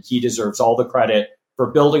 and he deserves all the credit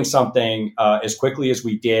for building something as quickly as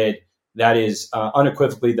we did. That is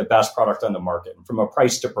unequivocally the best product on the market. From a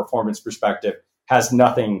price to performance perspective, has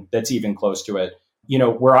nothing that's even close to it.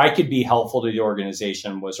 Where I could be helpful to the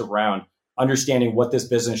organization was around understanding what this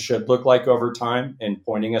business should look like over time and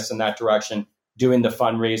pointing us in that direction, doing the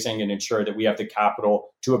fundraising and ensure that we have the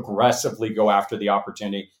capital to aggressively go after the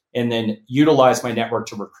opportunity, and then utilize my network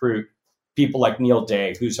to recruit people like Neil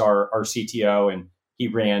Day, who's our CTO, and he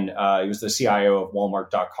was the CIO of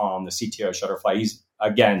Walmart.com, the CTO of Shutterfly. He's,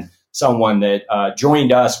 again, someone that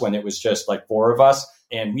joined us when it was just like 4 of us,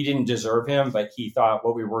 and we didn't deserve him, but he thought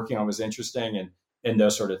what we were working on was interesting and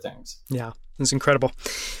those sort of things. Yeah, it's incredible.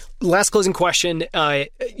 Last closing question.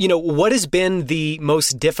 What has been the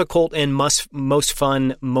most difficult and most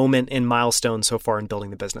fun moment and milestone so far in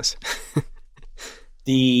building the business?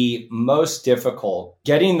 The most difficult,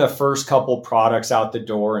 getting the first couple products out the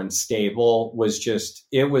door and stable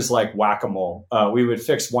it was like whack-a-mole. We would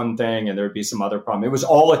fix one thing and there would be some other problem. It was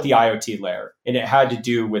all at the IoT layer, and it had to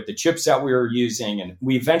do with the chipset we were using, and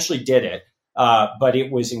we eventually did it, but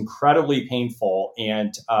it was incredibly painful,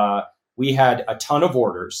 and we had a ton of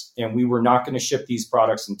orders, and we were not going to ship these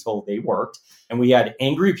products until they worked. And we had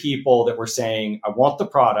angry people that were saying, I want the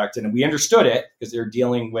product. And we understood it because they're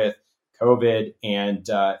dealing with COVID. And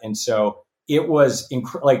so it was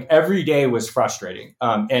like every day was frustrating.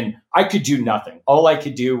 And I could do nothing. All I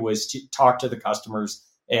could do was to talk to the customers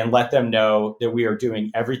and let them know that we are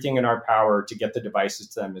doing everything in our power to get the devices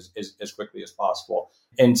to them as quickly as possible.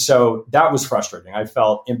 And so that was frustrating. I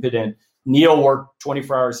felt impotent. Neil worked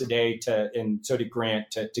 24 hours a day and so did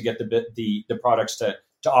Grant to get the products to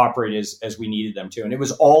operate as we needed them to. And it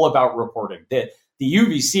was all about reporting. The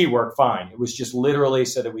UVC worked fine. It was just literally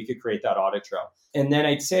so that we could create that audit trail. And then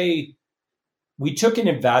I'd say we took an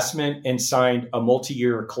investment and signed a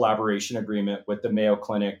multi-year collaboration agreement with the Mayo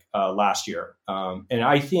Clinic last year. And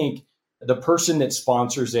I think the person that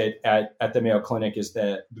sponsors it at the Mayo Clinic is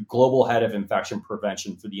the global head of infection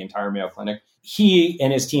prevention for the entire Mayo Clinic. He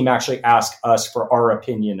and his team actually ask us for our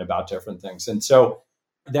opinion about different things. And so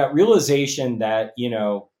that realization that,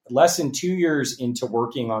 less than 2 years into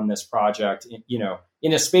working on this project,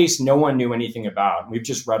 in a space no one knew anything about, we've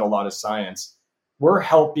just read a lot of science, we're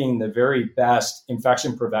helping the very best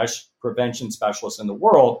infection prevention specialists in the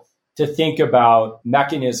world to think about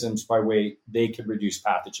mechanisms by way they could reduce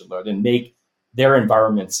pathogen load and make their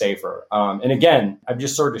environment safer. And again, I'm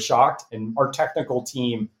just sort of shocked, and our technical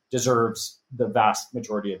team deserves the vast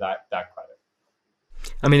majority of that credit.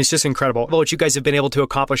 I mean, it's just incredible what you guys have been able to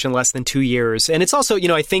accomplish in less than 2 years. And it's also,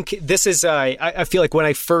 I think this is, I feel like when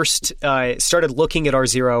I first started looking at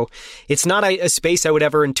R0, it's not a space I would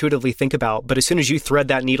ever intuitively think about. But as soon as you thread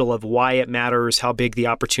that needle of why it matters, how big the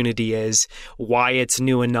opportunity is, why it's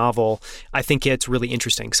new and novel, I think it's really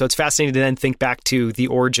interesting. So it's fascinating to then think back to the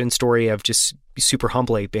origin story of just super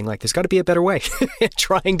humbly being like, there's got to be a better way,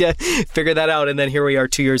 trying to figure that out. And then here we are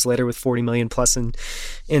 2 years later with 40 million plus in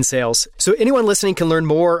sales. So anyone listening can learn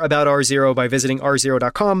more about R0 by visiting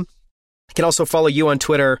r0.com. I can also follow you on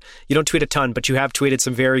Twitter. You don't tweet a ton, but you have tweeted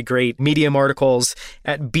some very great Medium articles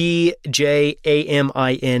at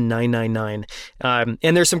BJAMIN999. And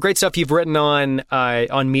there's some great stuff you've written on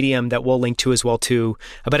Medium that we'll link to as well too,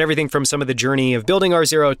 about everything from some of the journey of building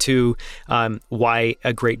R0 to why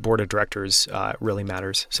a great board of directors really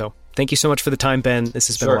matters. So thank you so much for the time, Ben. This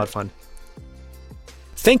has been a lot of fun.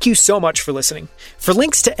 Thank you so much for listening. For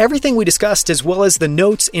links to everything we discussed, as well as the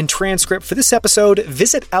notes and transcript for this episode,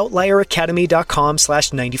 visit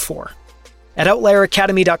outlieracademy.com/94. At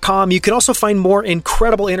outlieracademy.com, you can also find more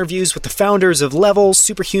incredible interviews with the founders of Level,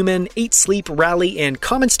 Superhuman, 8 Sleep, Rally, and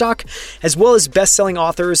Common Stock, as well as best-selling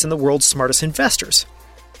authors and the world's smartest investors.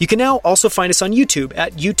 You can now also find us on YouTube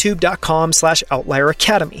at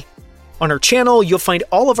youtube.com/outlieracademy. On our channel, you'll find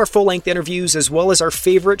all of our full-length interviews as well as our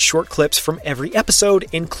favorite short clips from every episode,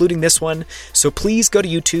 including this one, so please go to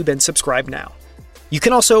YouTube and subscribe now. You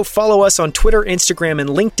can also follow us on Twitter, Instagram,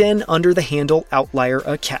 and LinkedIn under the handle Outlier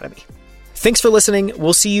Academy. Thanks for listening.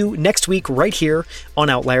 We'll see you next week right here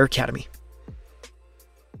on Outlier Academy.